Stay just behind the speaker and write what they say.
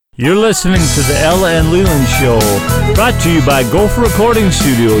You're listening to the Ella and Leland Show, brought to you by Gopher Recording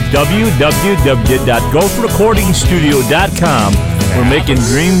Studio, www.gopherrecordingstudio.com. We're making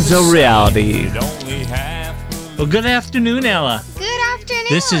dreams a reality. Well, good afternoon, Ella. Good afternoon.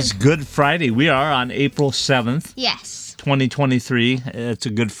 This is Good Friday. We are on April 7th. Yes. 2023. It's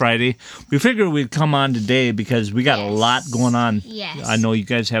a Good Friday. We figured we'd come on today because we got a lot going on. Yes. I know you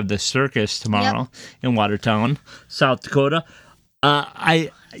guys have the circus tomorrow in Watertown, South Dakota.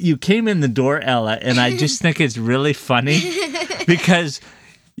 You came in the door, Ella, and I just think it's really funny because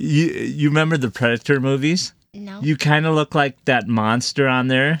you remember the Predator movies? No. You kind of look like that monster on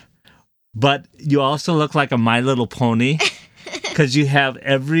there, but you also look like a My Little Pony because you have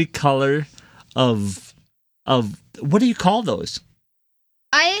every color of what do you call those?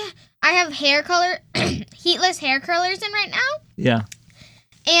 I have hair color, heatless hair curlers in right now. Yeah.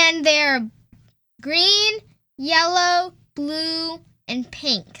 And they're green, yellow, blue, and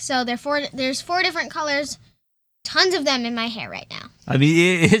pink. So there's four different colors, tons of them in my hair right now. I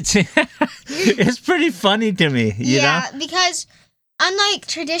mean, it's pretty funny to me, you know? Because unlike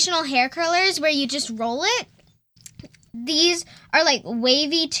traditional hair curlers where you just roll it, these are like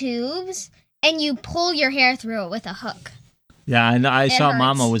wavy tubes, and you pull your hair through it with a hook. Yeah, I know. I saw hurts.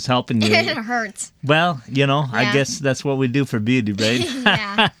 Mama was helping you. It hurts. Well, Yeah. I guess that's what we do for beauty, right?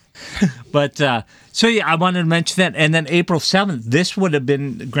 Yeah. But, so yeah, I wanted to mention that. And then April 7th, this would have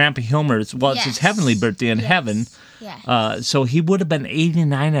been Grandpa Hilmer's, well, it's his heavenly birthday in heaven. Yes. So he would have been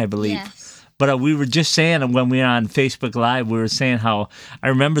 89, I believe. Yes. But we were just saying when we were on Facebook Live, we were saying how I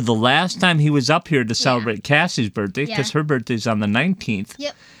remember the last time he was up here to celebrate Cassie's birthday, because her birthday's on the 19th.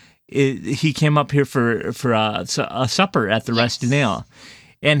 Yep. He came up here for a supper at the Rusty Nail.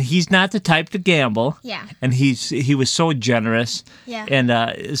 And he's not the type to gamble. Yeah. And he was so generous. Yeah.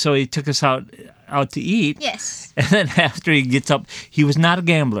 And so he took us out to eat. Yes. And then after he gets up, he was not a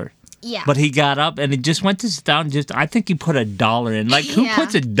gambler. Yeah. But he got up and he just went to sit down. I think he put $1 in. Like, who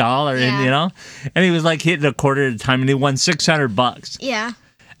puts $1 in, you know? And he was like hitting a quarter at a time, and he won $600. Yeah.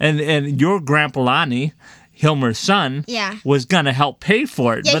 And your Grandpa Lonnie, Hilmer's son, was going to help pay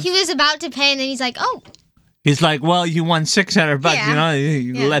for it. Yeah, but he was about to pay, and then he's like, oh. He's like, well, you won $600, you know,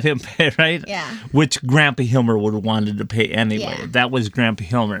 you let him pay, right? Yeah. Which Grandpa Hilmer would have wanted to pay anyway. Yeah. That was Grandpa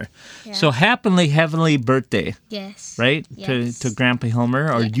Hilmer. Yeah. So happily, heavenly birthday. Yes. Right? Yes. To Grandpa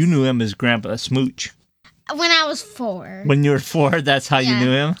Hilmer, or you knew him as Grandpa Smooch? When I was 4. When you were 4, that's how you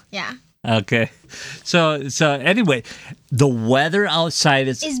knew him? Yeah. Okay. So anyway, the weather outside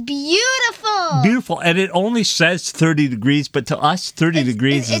is beautiful. Beautiful. And it only says 30 degrees, but to us, 30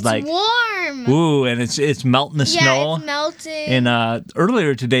 degrees is like... It's warm. Ooh, and it's melting the snow. Yeah, it's melting. And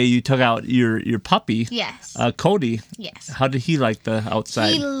earlier today, you took out your puppy. Yes. Cody. Yes. How did he like the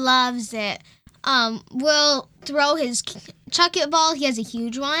outside? He loves it. We'll throw his chuck it ball. He has a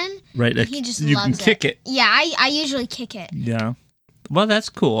huge one. Right. He just you loves can kick it. Yeah, I usually kick it. Yeah. Well, that's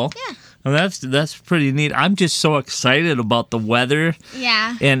cool. Yeah. Well, that's pretty neat. I'm just so excited about the weather.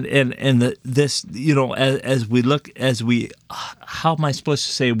 Yeah. And this, as we how am I supposed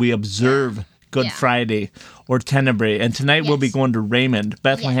to say, we observe Good Friday or Tenebrae, and tonight we'll be going to Raymond,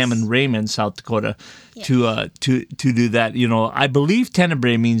 Bethlehem and Raymond, South Dakota, to do that. You know, I believe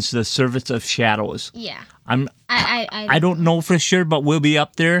Tenebrae means the service of shadows. Yeah. I don't know for sure, but we'll be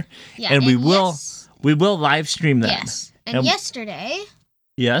up there, and we will live stream that. Yes. And yesterday.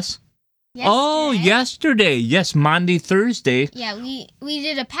 Yes. Oh, yesterday. Yes, Monday, Thursday. Yeah, we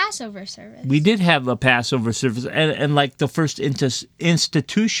did a Passover service. We did have a Passover service, and like the first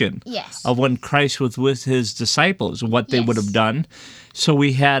institution of when Christ was with his disciples, what they would have done. So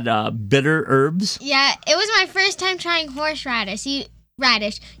we had bitter herbs. Yeah, it was my first time trying horseradish.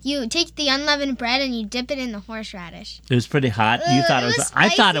 You take the unleavened bread and you dip it in the horseradish. It was pretty hot. You thought it was I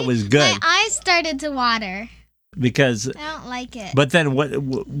thought it was good. My eyes started to water. Because I don't like it. But then what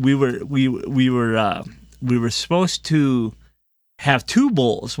we were supposed to have 2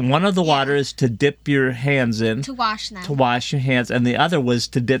 bowls. One of the water is to dip your hands in to wash them. To wash your hands, and the other was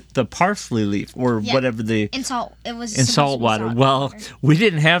to dip the parsley leaf or whatever in salt. It was in salt water. Well, we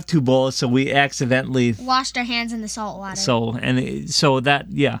didn't have 2 bowls, so we accidentally washed our hands in the salt water. So that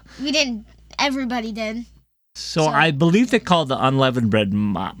we didn't. Everybody did. So I believe they call the unleavened bread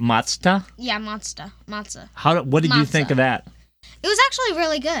matzah. Yeah, matzah. What did you think of that? It was actually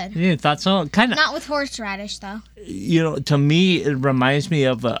really good. Yeah, thought so. Kind of. Not with horseradish though. You know, to me, it reminds me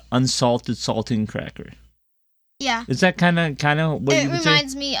of an unsalted saltine cracker. Yeah. Is that kind of what you would say? It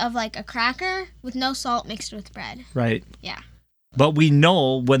reminds me of like a cracker with no salt mixed with bread. Right. Yeah. But we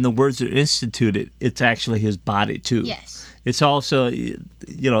know when the words are instituted, it's actually his body too. Yes. It's also,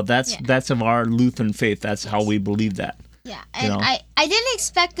 that's of our Lutheran faith. That's how we believe that. Yeah, and I didn't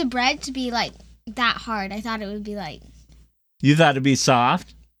expect the bread to be like that hard. I thought it would be like. You thought it'd be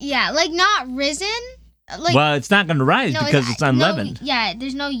soft? Yeah, like not risen. Like, well, it's not going to rise because it's unleavened.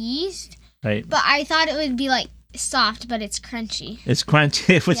 There's no yeast. Right. But I thought it would be like soft, but it's crunchy. It's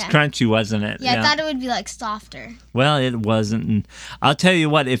crunchy. It was crunchy, wasn't it? Yeah, I thought it would be like softer. Well, it wasn't. And I'll tell you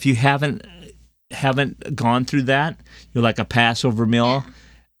what, if you haven't gone through that, you're like a Passover meal,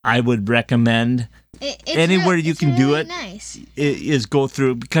 I would recommend anywhere you can do it. Nice. Is go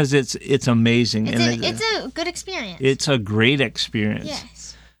through because it's amazing. It's a good experience. It's a great experience.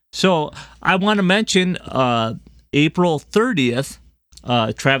 Yes. So I want to mention April 30th,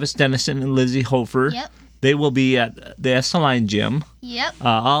 Travis Dennison and Lizzie Hofer. Yep. They will be at the Esteline Gym. Yep.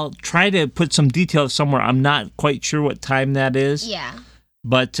 I'll try to put some details somewhere. I'm not quite sure what time that is. Yeah.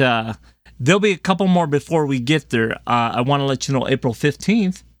 But there'll be a couple more before we get there. I want to let you know April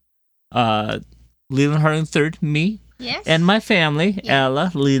 15th, Leland Harding III, me, yes, and my family,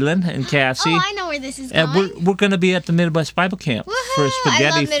 Ella, Leland, and Cassie. Oh, I know where this is going. We're going to be at the Midwest Bible Camp for a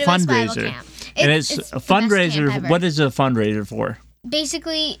spaghetti fundraiser. And it's a fundraiser. What is a fundraiser for?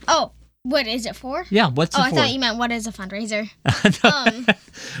 Basically, what is it for? Yeah, what's it for? I thought you meant what is a fundraiser.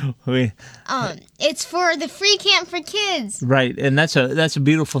 It's for the free camp for kids. Right, and that's a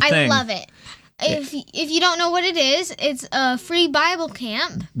beautiful thing. I love it. If you don't know what it is, it's a free Bible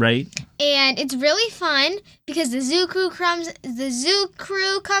camp. Right. And it's really fun because the zoo crew comes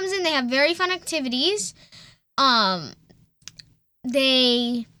in. They have very fun activities.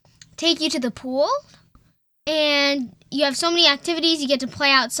 They take you to the pool, and you have so many activities. You get to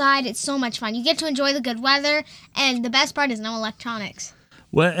play outside. It's so much fun. You get to enjoy the good weather, and the best part is no electronics.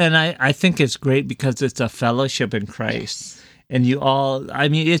 Well, and I think it's great because it's a fellowship in Christ. Yes. And you all, I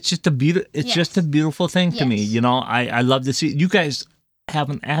mean, it's just a beautiful thing to me. You know, I love to see you guys have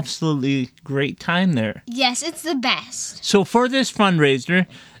an absolutely great time there. Yes, it's the best. So for this fundraiser,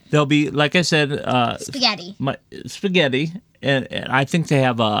 there'll be, like I said, spaghetti, and I think they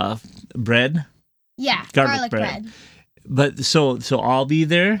have bread. Yeah, garlic bread. But so I'll be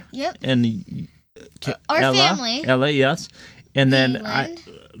there. Yep. And our family. Ella, yes. And then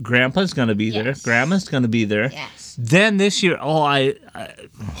Grandpa's going to be there. Grandma's going to be there. Yes. Then this year, Holy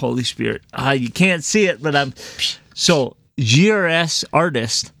Spirit, you can't see it, but so GRS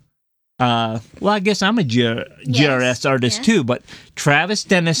artist. Well, I guess I'm a GRS artist too, but Travis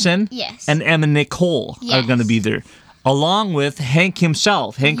Dennison and Emma Nicole are going to be there, along with Hank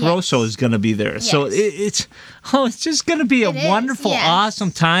himself. Hank Rosso is going to be there. Yes. So it's just going to be a wonderful,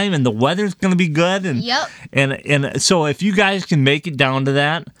 awesome time, and the weather's going to be good. And and so if you guys can make it down to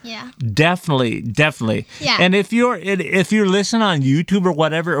that, definitely. Yeah. And if you're listening on YouTube or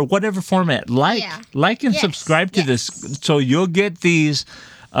whatever format, like and subscribe to this, so you'll get these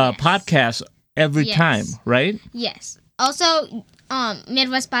podcasts every time, right? Yes. Also,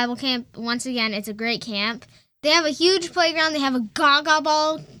 Midwest Bible Camp. Once again, it's a great camp. They have a huge playground. They have a gaga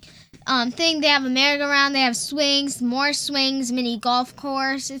ball thing. They have a merry-go-round. They have swings, more swings, mini golf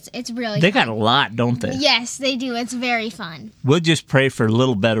course. It's really They got a lot, don't they? Yes, they do. It's very fun. We'll just pray for a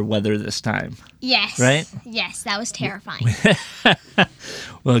little better weather this time. Yes. Right? Yes, that was terrifying.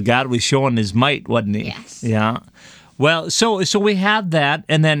 Well, God was showing his might, wasn't he? Yes. Yeah. Well, so we have that,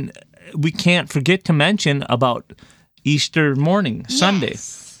 and then we can't forget to mention about Easter morning, Sunday.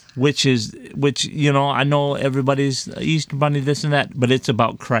 Which I know everybody's Easter Bunny, this and that, but it's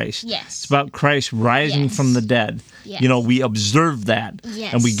about Christ. Yes. It's about Christ rising from the dead. Yes. You know, we observe that.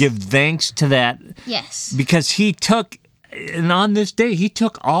 Yes. And we give thanks to that. Yes. Because and on this day, he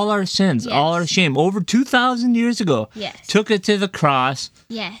took all our sins, all our shame, over 2,000 years ago. Yes. Took it to the cross.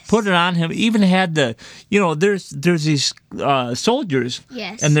 Yes. Put it on him. Even had there's these soldiers.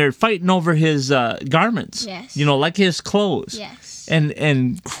 Yes. And they're fighting over his garments. Yes. Like his clothes. Yes.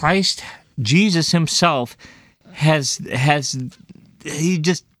 And Christ, Jesus himself, he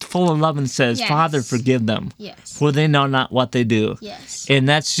just full of love and says, Father, forgive them. Yes. For they know not what they do. Yes. And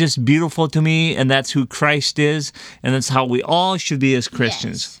that's just beautiful to me, and that's who Christ is, and that's how we all should be as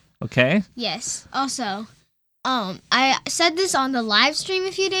Christians. Yes. Okay? Yes. Also, I said this on the live stream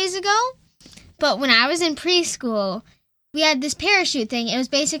a few days ago, but when I was in preschool, we had this parachute thing. It was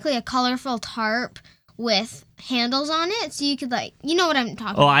basically a colorful tarp with handles on it, so you could you know what I'm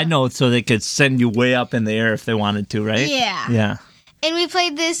talking about. Oh, I know, so they could send you way up in the air if they wanted to, right? Yeah. Yeah. And we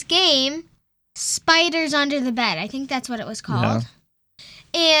played this game, Spiders Under the Bed. I think that's what it was called.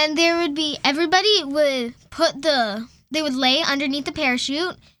 Yeah. And everybody would they would lay underneath the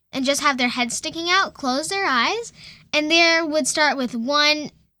parachute and just have their head sticking out, close their eyes, and there would start with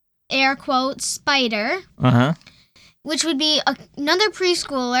one, air quote, spider, Uh-huh. which would be another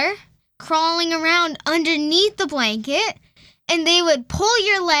preschooler crawling around underneath the blanket, and they would pull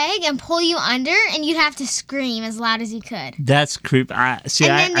your leg and pull you under, and you'd have to scream as loud as you could. That's creepy. And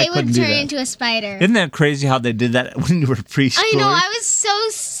then they would turn into a spider. Isn't that crazy how they did that when you were preschool? I know, I was so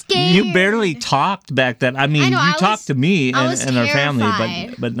scared. You barely talked back then. I mean, you talked to me and our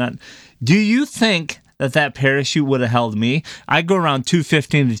family, but not. Do you think that parachute would have held me? I go around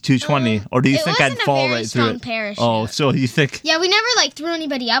 215 to 220, or do you think I'd fall right through it? Parachute. Oh, so you think? Yeah, we never threw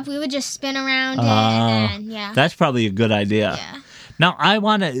anybody up. We would just spin around it, and then, yeah. That's probably a good idea. Yeah. Now, I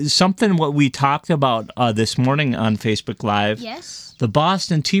want to something what we talked about this morning on Facebook Live. Yes. The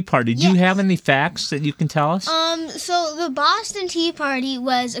Boston Tea Party. Do you have any facts that you can tell us? So the Boston Tea Party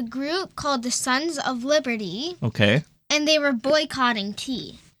was a group called the Sons of Liberty. Okay. And they were boycotting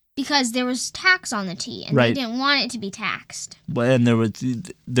tea because there was tax on the tea, and they didn't want it to be taxed. And there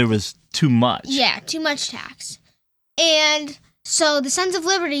was too much. Yeah, too much tax. And so the Sons of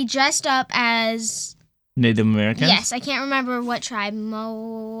Liberty dressed up as Native Americans? Yes, I can't remember what tribe.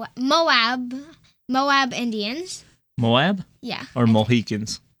 Moab Indians. Moab? Yeah. Or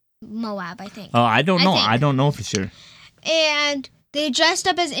Mohicans? Moab, I think. Oh, I don't know. I don't know for sure. And they dressed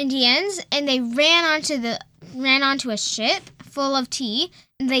up as Indians, and they ran onto a ship full of tea,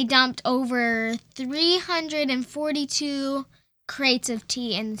 and they dumped over 342 crates of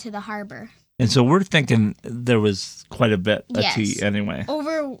tea into the harbor. And so we're thinking there was quite a bit of tea anyway.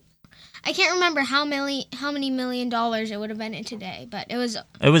 I can't remember how many $1 million it would have been in today, but it was a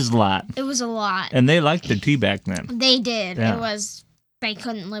lot. It was a lot. And they liked the tea back then. They did. Yeah. They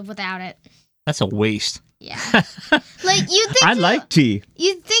couldn't live without it. That's a waste. Yeah. You think I like tea.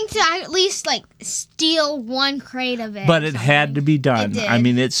 You'd think to at least steal one crate of it. But it had to be done. I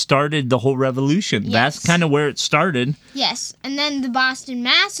mean, it started the whole revolution. Yes. That's kind of where it started. Yes. And then the Boston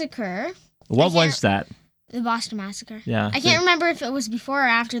Massacre. What was that? The Boston Massacre. Yeah. I can't remember if it was before or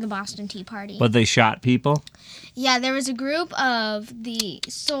after the Boston Tea Party. But they shot people? Yeah, there was a group of the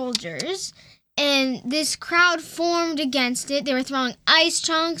soldiers, and this crowd formed against it. They were throwing ice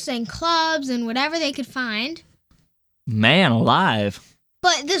chunks and clubs and whatever they could find. Man alive.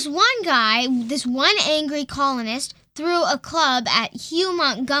 But this one guy, this one angry colonist, threw a club at Hugh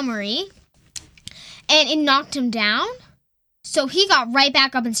Montgomery, and it knocked him down. So he got right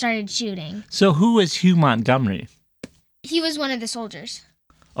back up and started shooting. So who was Hugh Montgomery? He was one of the soldiers.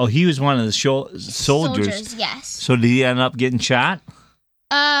 Oh, he was one of the soldiers? Soldiers, yes. So did he end up getting shot?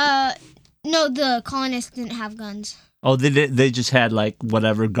 No, the colonists didn't have guns. Oh, they just had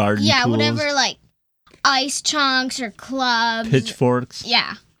whatever garden tools? Yeah, whatever ice chunks or clubs. Pitchforks?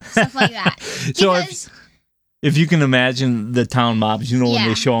 Yeah, stuff like that. So if you can imagine the town mobs, when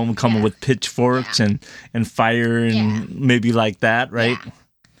they show them coming with pitchforks and fire and maybe like that, right? Yeah.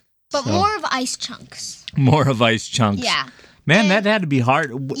 But more of ice chunks. More of ice chunks. Yeah. Man, that had to be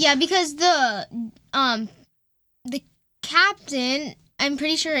hard. Yeah, because the captain, I'm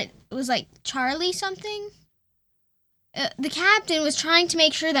pretty sure it was Charlie something. The captain was trying to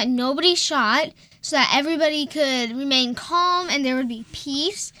make sure that nobody shot so that everybody could remain calm and there would be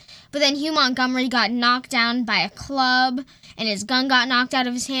peace. But then Hugh Montgomery got knocked down by a club, and his gun got knocked out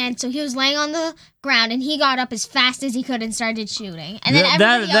of his hand. So he was laying on the ground, and he got up as fast as he could and started shooting. And then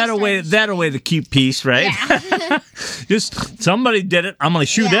that a way to keep peace, right? Yeah. Just somebody did it. I'm gonna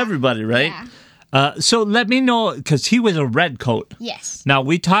shoot everybody, right? Yeah. So let me know, because he was a redcoat. Yes. Now,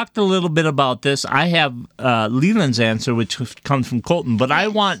 we talked a little bit about this. I have Leland's answer, which comes from Colton, but I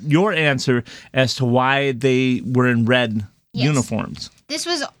want your answer as to why they were in red uniforms. This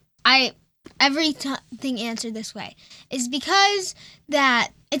was... everything answered this way. It's because that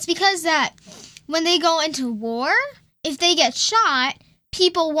when they go into war, if they get shot,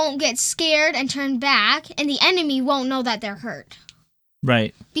 people won't get scared and turn back, and the enemy won't know that they're hurt.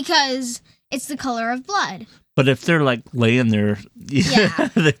 Right. Because it's the color of blood. But if they're laying there,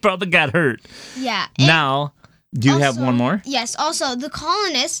 they probably got hurt. Yeah. Now, do you have one more? Yes. Also, the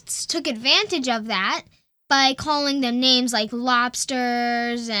colonists took advantage of that by calling them names like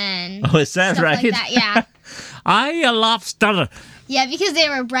lobsters and is that stuff right? Like that. Yeah. I a lobster. Yeah, because they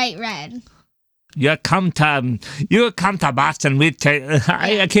were bright red. You come to Boston.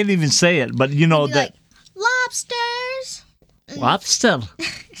 I can't even say it, but that lobsters. Lobster.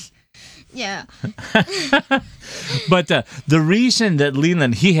 Yeah. But the reason that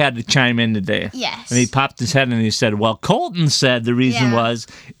Leland, he had to chime in today. Yes. And he popped his head and he said, well, Colton said the reason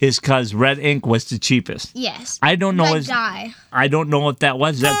is because red ink was the cheapest. Yes. I don't know. Red dye. I don't know what that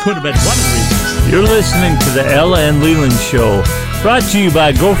was. That could have been one of the reasons. You're listening to the Ella and Leland Show, brought to you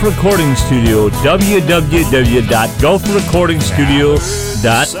by Gopher Recording Studio,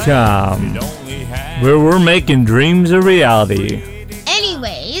 www.gopherrecordingstudio.com, where we're making dreams a reality.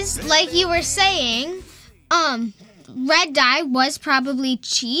 Anyways, like you were saying, red dye was probably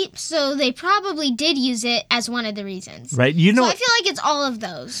cheap, so they probably did use it as one of the reasons. Right. So I feel like it's all of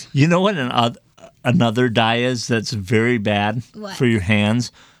those. You know what another dye is that's very bad for your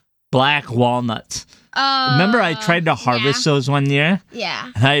hands? Black walnuts. Remember I tried to harvest those one year?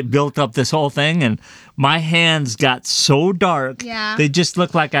 Yeah. And I built up this whole thing, and my hands got so dark. Yeah. They just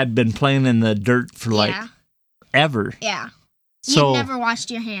looked like I'd been playing in the dirt for ever. Yeah. So, you've never washed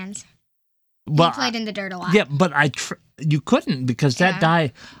your hands. You played in the dirt a lot. Yeah, but you couldn't because that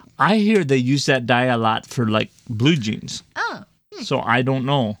dye, I hear they use that dye a lot for like blue jeans. Oh. So I don't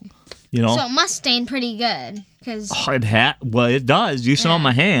know. You know? So it must stain pretty good. It does. You saw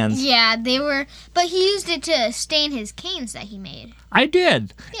my hands. Yeah, they were, but he used it to stain his canes that he made. I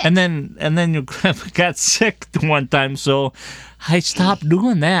did. Yeah. And then your grandpa got sick one time, so I stopped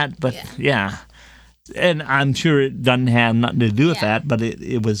doing that. But yeah. And I'm sure it doesn't have nothing to do with that, but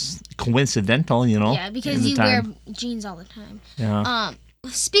it was coincidental, you know. Yeah, because you wear jeans all the time. Yeah.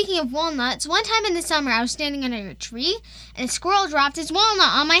 Speaking of walnuts, one time in the summer I was standing under a tree and a squirrel dropped its walnut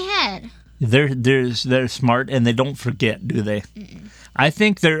on my head. They're smart and they don't forget, do they? Mm-mm. I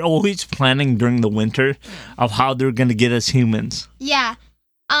think they're always planning during the winter of how they're going to get us humans. Yeah.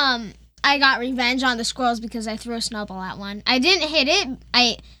 I got revenge on the squirrels because I threw a snowball at one. I didn't hit it.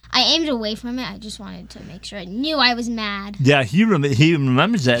 I aimed away from it. I just wanted to make sure it knew I was mad. Yeah, he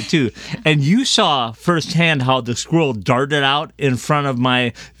remembers that too. Yeah. And you saw firsthand how the squirrel darted out in front of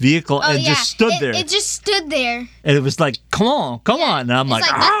my vehicle and just stood there. It just stood there. And it was like, come on. And I'm let's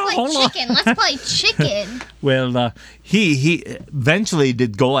play chicken. Well, he eventually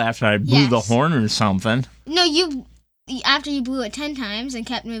did go after I blew the horn or something. No, after you blew it 10 times and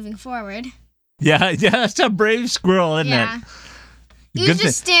kept moving forward. Yeah, that's a brave squirrel, isn't it? He was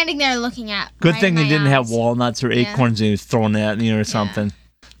just standing there looking at. Good thing he didn't have walnuts or acorns and he was throwing at me or something.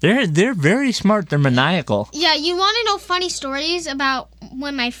 They're very smart. They're maniacal. Yeah, you want to know funny stories about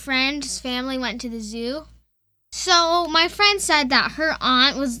when my friend's family went to the zoo? So my friend said that her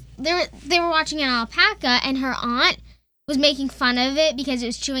aunt was they were watching an alpaca and her aunt was making fun of it because it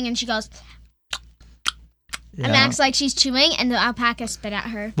was chewing and she goes and acts like she's chewing and the alpaca spit at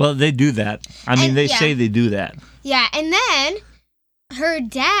her. Well, they do that. I mean, they say they do that. Yeah, and then her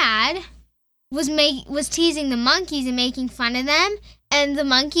dad was teasing the monkeys and making fun of them, and the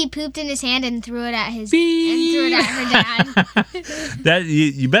monkey pooped in his hand and threw it at her dad. That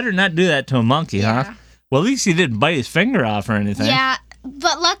you better not do that to a monkey, huh? Well, at least he didn't bite his finger off or anything. Yeah,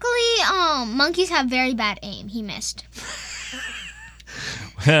 but luckily, monkeys have very bad aim. He missed.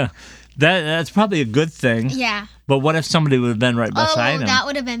 That's probably a good thing. Yeah. But what if somebody would have been right beside him? That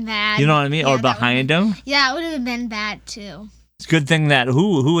would have been bad. You know what I mean? Or behind him? Yeah, it would have been bad too. It's a good thing that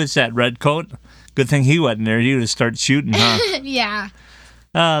who is that red coat? Good thing he wasn't there. He would have started shooting, huh? Yeah.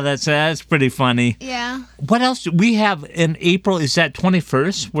 Oh, that's pretty funny. Yeah. What else do we have in April? Is that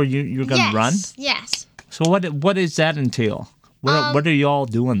 21st where you're gonna run? Yes. So what does that entail? What are y'all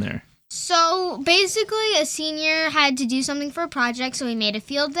doing there? So basically, a senior had to do something for a project, so he made a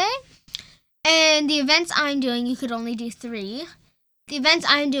field day. And the events I'm doing, you could only do 3. The events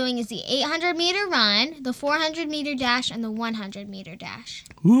I'm doing is the 800-meter run, the 400-meter dash, and the 100-meter dash.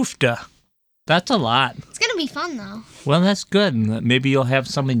 Oofda. That's a lot. It's going to be fun, though. Well, that's good. Maybe you'll have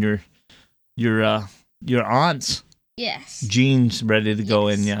some in your aunt's jeans ready to go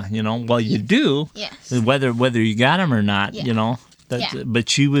in you, you know. Well, you do. Yes. Whether you got them or not, you know. But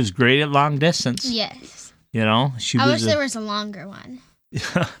she was great at long distance. Yes. You know. I wish there was a longer one.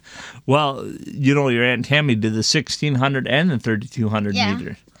 Well, you know, your Aunt Tammy did the 1,600 and the 3,200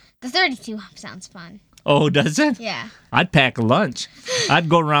 meter. The 32 sounds fun. Oh, does it? Yeah. I'd pack a lunch. I'd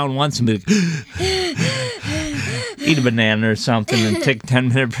go around once and be like, eat a banana or something and take a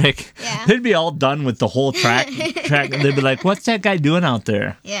 10-minute break. Yeah. They'd be all done with the whole track. They'd be like, what's that guy doing out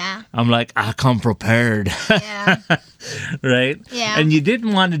there? Yeah. I'm like, I come prepared. Yeah. Right? Yeah. And you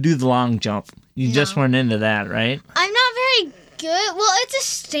didn't want to do the long jump. You just weren't into that, right? I'm not very good. Well, it's a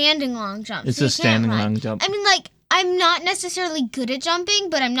standing long jump. It's a standing long jump. I mean, like, I'm not necessarily good at jumping,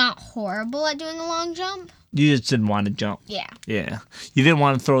 but I'm not horrible at doing a long jump. You just didn't want to jump. Yeah. Yeah. You didn't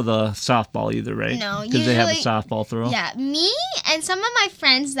want to throw the softball either, right? No. Because they have a softball throw. Yeah. Me and some of my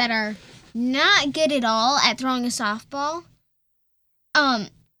friends that are not good at all at throwing a softball.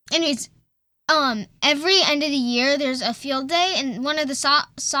 Anyways, every end of the year there's a field day, and one of the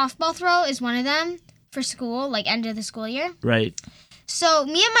softball throw is one of them for school, like end of the school year. Right. So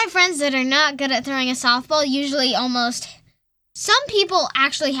me and my friends that are not good at throwing a softball usually some people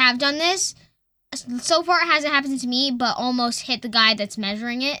actually have done this. So far it hasn't happened to me, but almost hit the guy that's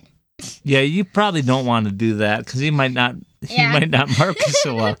measuring it. Yeah, you probably don't want to do that because he might not he might not mark us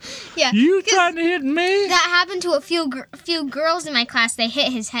so well. Yeah. You trying to hit me? That happened to a few girls in my class. They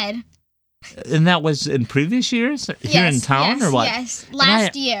hit his head. And that was in previous years? Here in town or what? Yes,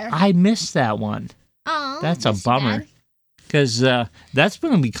 last year. I missed that one. Oh, that's a bummer. Because that's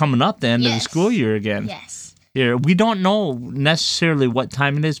going to be coming up the end of the school year again. Yes. Here, we don't know necessarily what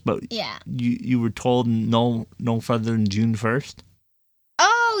time it is, but yeah. you were told no further than June 1st?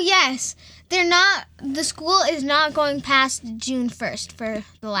 Oh, yes. The school is not going past June 1st for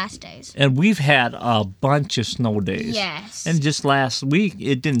the last days. And we've had a bunch of snow days. Yes. And just last week,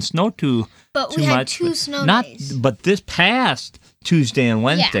 it didn't snow too But we much. had two snow days. But this past Tuesday and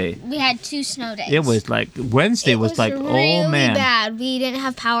Wednesday. Yeah, we had 2 snow days. It was like, Wednesday was like, really oh man. bad. We didn't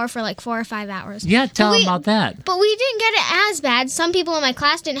have power for like 4 or 5 hours. Yeah, tell them about that. But we didn't get it as bad. Some people in my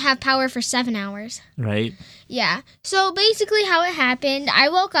class didn't have power for 7 hours. Right. Yeah. So basically how it happened, I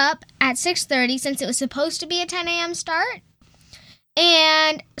woke up at 6:30 since it was supposed to be a 10 a.m. start.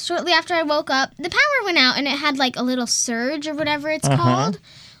 And shortly after I woke up, the power went out and it had like a little surge or whatever it's called,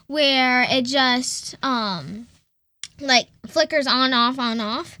 where it just like flickers on,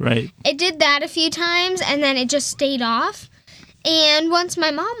 off. Right. It did that a few times and then it just stayed off. And once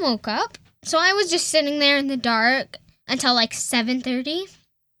my mom woke up, so I was just sitting there in the dark until like 7:30.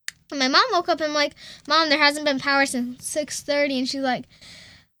 And my mom woke up and I'm like, Mom, there hasn't been power since 6:30. And she's like,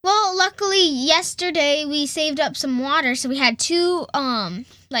 well, luckily yesterday we saved up some water. So we had 2,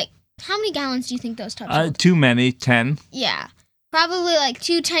 like, how many gallons do you think those tubs hold? Too many, 10. Yeah. Probably like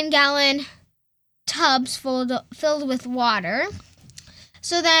 2 10-gallon tubs filled with water.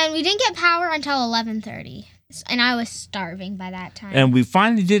 So then we didn't get power until 11:30. And I was starving by that time. And we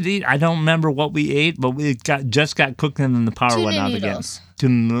finally did eat. I don't remember what we ate, but we just got cooking and then the power went out again.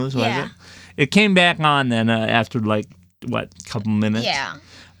 Tuna noodles, was it? It came back on then after like, a couple minutes? Yeah.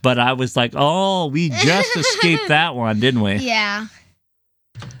 But I was like, oh, we just escaped that one, didn't we? Yeah.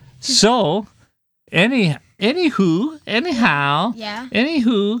 So, anyhow. Yeah.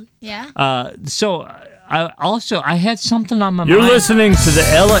 So, I had something on my mind. You're listening to the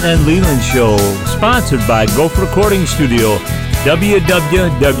Ella and Leland Show, sponsored by Gopher Recording Studio,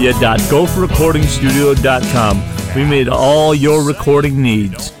 www.gopherrecordingstudio.com. We made all your recording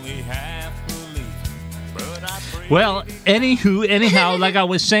needs. Well, anyhow, like I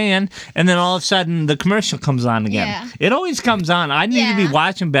was saying, and then all of a sudden the commercial comes on again. Yeah. It always comes on. I need to be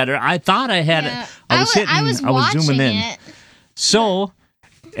watching better. I thought I had it. I was zooming in. It. So,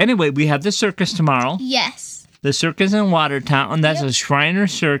 anyway, we have the circus tomorrow. Yes. The circus in Watertown. That's a Shriner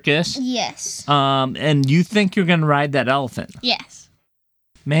Circus. Yes. And you think you're going to ride that elephant? Yes.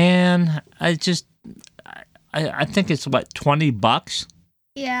 Man, I think it's what, $20?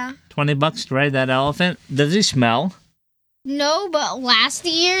 Yeah. $20 to ride that elephant. Does he smell? No, but last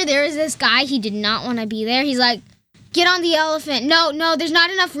year there was this guy. He did not want to be there. He's like, "Get on the elephant." No, there's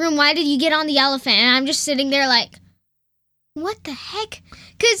not enough room. Why did you get on the elephant? And I'm just sitting there like, what the heck?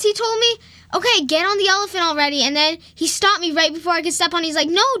 Because he told me, okay, get on the elephant already. And then he stopped me right before I could step on. He's like,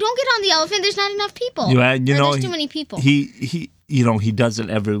 no, don't get on the elephant. There's not enough people. There's too many people. He does it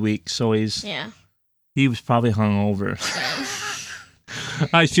every week. So he was probably hungover.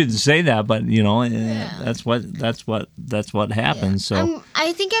 I shouldn't say that, but that's what happens. Yeah. So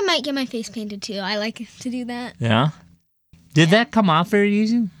I think I might get my face painted too. I like to do that. Yeah. Did that come off very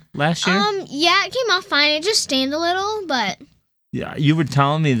easy last year? Yeah, it came off fine. It just stained a little, but yeah, you were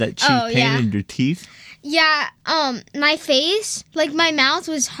telling me that she painted your teeth. Yeah. My face, like my mouth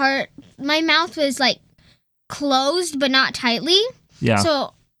was hard. My mouth was like closed, but not tightly. Yeah.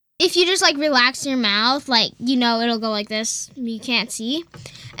 So if you just like relax your mouth, like, it'll go like this. You can't see.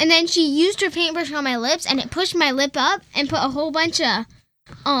 And then she used her paintbrush on my lips and it pushed my lip up and put a whole bunch of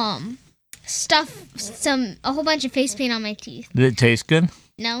a whole bunch of face paint on my teeth. Did it taste good?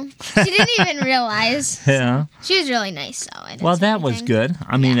 No. She didn't even realize. Yeah. She was really nice though. Well, that was good.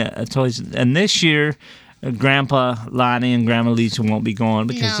 I mean, it's always, and this year Grandpa Lonnie and Grandma Lisa won't be going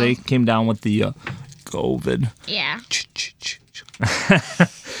because they came down with the COVID. Yeah.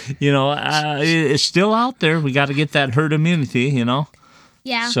 It's still out there. We got to get that herd immunity,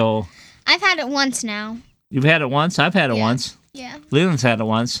 Yeah. So. I've had it once now. You've had it once? I've had it once. Yeah. Leland's had it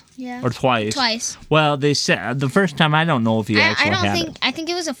once. Yeah. Or twice. Twice. Well, they said the first time, I don't know if he actually had it. I think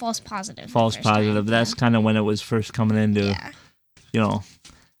it was a false positive. False positive. That's kind of when it was first coming into,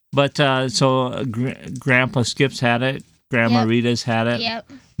 But, so Grandpa Skip's had it. Grandma Rita's had it. Yep.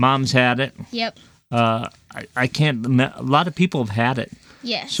 Mom's had it. Yep. I can't, a lot of people have had it.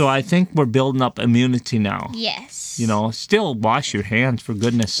 Yes. So I think we're building up immunity now. Yes. Still wash your hands for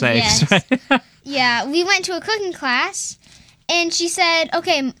goodness sakes. Yes. Right? Yeah, we went to a cooking class, and she said,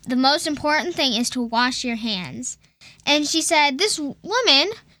 okay, the most important thing is to wash your hands. And she said this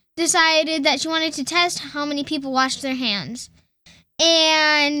woman decided that she wanted to test how many people washed their hands.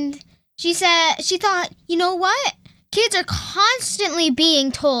 And she thought, you know what? Kids are constantly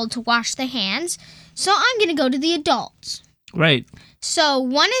being told to wash their hands, so I'm going to go to the adults. Right. So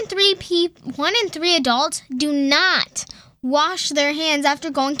 1 in 3 adults do not wash their hands after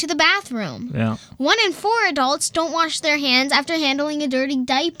going to the bathroom. Yeah. 1 in 4 adults don't wash their hands after handling a dirty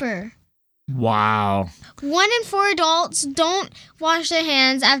diaper. Wow. 1 in 4 adults don't wash their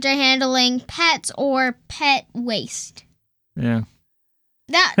hands after handling pets or pet waste. Yeah.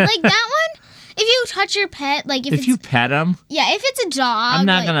 That one. If you touch your pet, like if you pet them, yeah. If it's a dog, I'm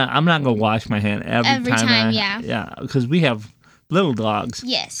not gonna wash my hand every time. Yeah, because we have little dogs.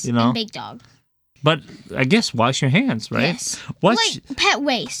 Yes, and big dog. But I guess wash your hands, right? Yes. Pet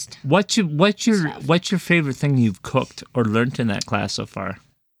waste. What's your favorite thing you've cooked or learned in that class so far?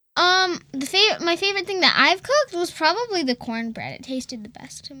 My favorite thing that I've cooked was probably the cornbread. It tasted the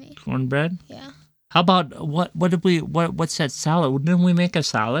best to me. Cornbread? Yeah. How about what's that salad? Didn't we make a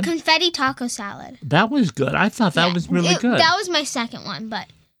salad? Confetti taco salad. That was good. I thought that was really good. That was my second one, but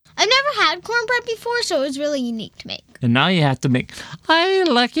I've never had cornbread before, so it was really unique to make. And now you have to make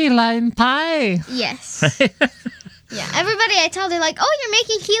lucky lime pie. Yes. Yeah. Everybody I tell, they're like, "Oh, you're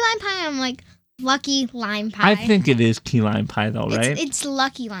making key lime pie." I'm like, "Lucky lime pie." I think it is key lime pie, though, right? It's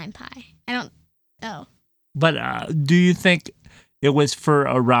lucky lime pie. I don't. Oh. But do you think it was for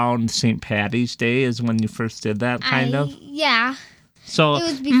around St. Patty's Day is when you first did that, kind of? Yeah. So,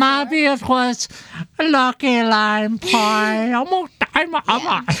 maybe it was lucky lime pie.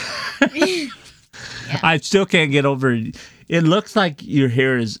 I still can't get over it. It looks like your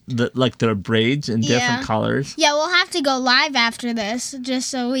hair is like there are braids in different colors. Yeah, we'll have to go live after this just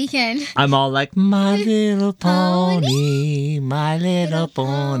so we can. I'm all like, my little pony, my little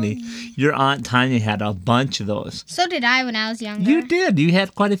pony. Your Aunt Tanya had a bunch of those. So did I when I was younger. You did. You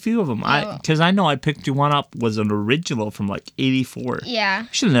had quite a few of them. Because I know I picked you one up, was an original from like 84. Yeah.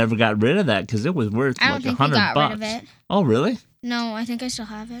 Should have never got rid of that because it was worth like $100. I don't think we got rid of it. Oh, really? No, I think I still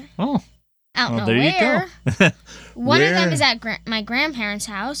have it. Oh. I don't know there where. You go. One of them is at my grandparents'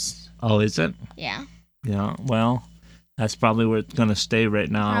 house. Oh, is it? Yeah. Yeah, well, that's probably where it's going to stay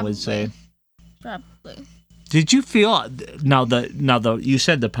right now, I would say. Probably. Did you feel, now you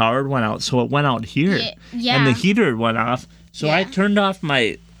said the power went out, so it went out here. Yeah. And the heater went off, so I turned off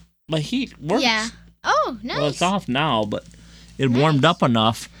my heat. Works. Yeah. Oh, nice. Well, it's off now, but it warmed up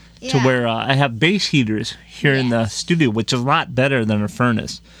enough to where I have base heaters here in the studio, which is a lot better than a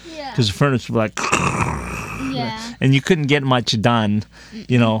furnace. Because the furnace was like, and you couldn't get much done,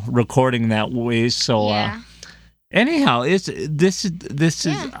 recording that way. So, anyhow, this is.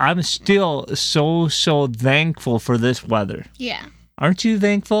 I'm still so thankful for this weather. Yeah. Aren't you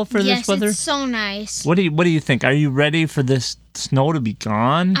thankful for this weather? Yes, it's so nice. What do you think? Are you ready for this snow to be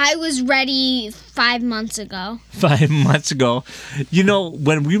gone? I was ready 5 months ago. 5 months ago.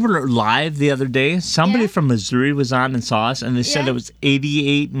 When we were live the other day, somebody from Missouri was on and saw us, and they said it was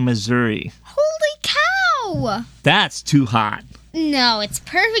 88 in Missouri. Holy cow! That's too hot. No, it's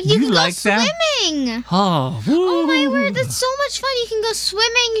perfect. You can like go swimming. That? Oh, my word, that's so much fun. You can go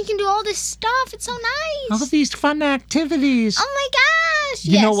swimming. You can do all this stuff. It's so nice. All these fun activities. Oh my gosh.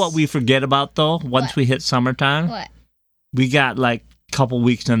 You know what we forget about, though, once we hit summertime? What? We got like a couple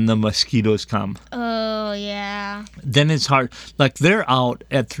weeks and the mosquitoes come. Oh, yeah. Then it's hard. Like, they're out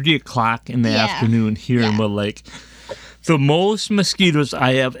at 3 o'clock in the afternoon here in Willow Lake. The most mosquitoes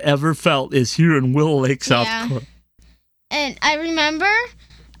I have ever felt is here in Willow Lake, South Dakota. And I remember,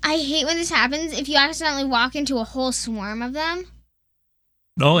 I hate when this happens, if you accidentally walk into a whole swarm of them.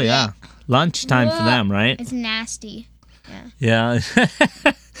 Oh, yeah. Lunchtime for them, right? It's nasty. Yeah.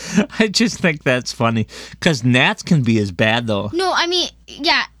 I just think that's funny. Because gnats can be as bad, though. No, I mean,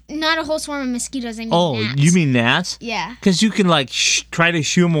 not a whole swarm of mosquitoes. I mean gnats. You mean gnats? Yeah. Because you can, like, try to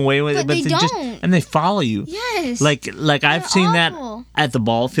shoo them away with it. But they don't. And they follow you. Yes. Like I've seen that at the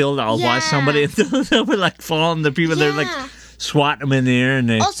ball field. I'll watch somebody, and they'll be, like, following the people. They're, like, swat them in the air, and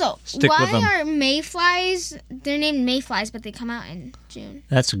they stick with them. Why are mayflies, they're named mayflies, but they come out in June?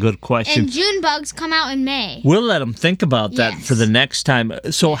 That's a good question. And June bugs come out in May. We'll let them think about that for the next time.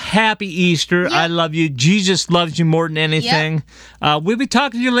 So happy Easter. Yep. I love you. Jesus loves you more than anything. Yep. We'll be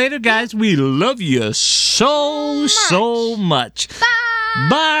talking to you later, guys. We love you so much. Bye.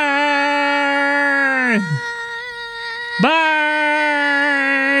 Bye.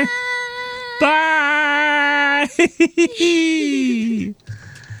 Bye. Bye.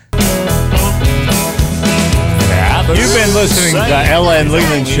 You've been listening to the Ella and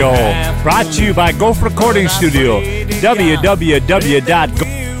Leland Show, brought to you by Gopher Recording Studio, www.gopher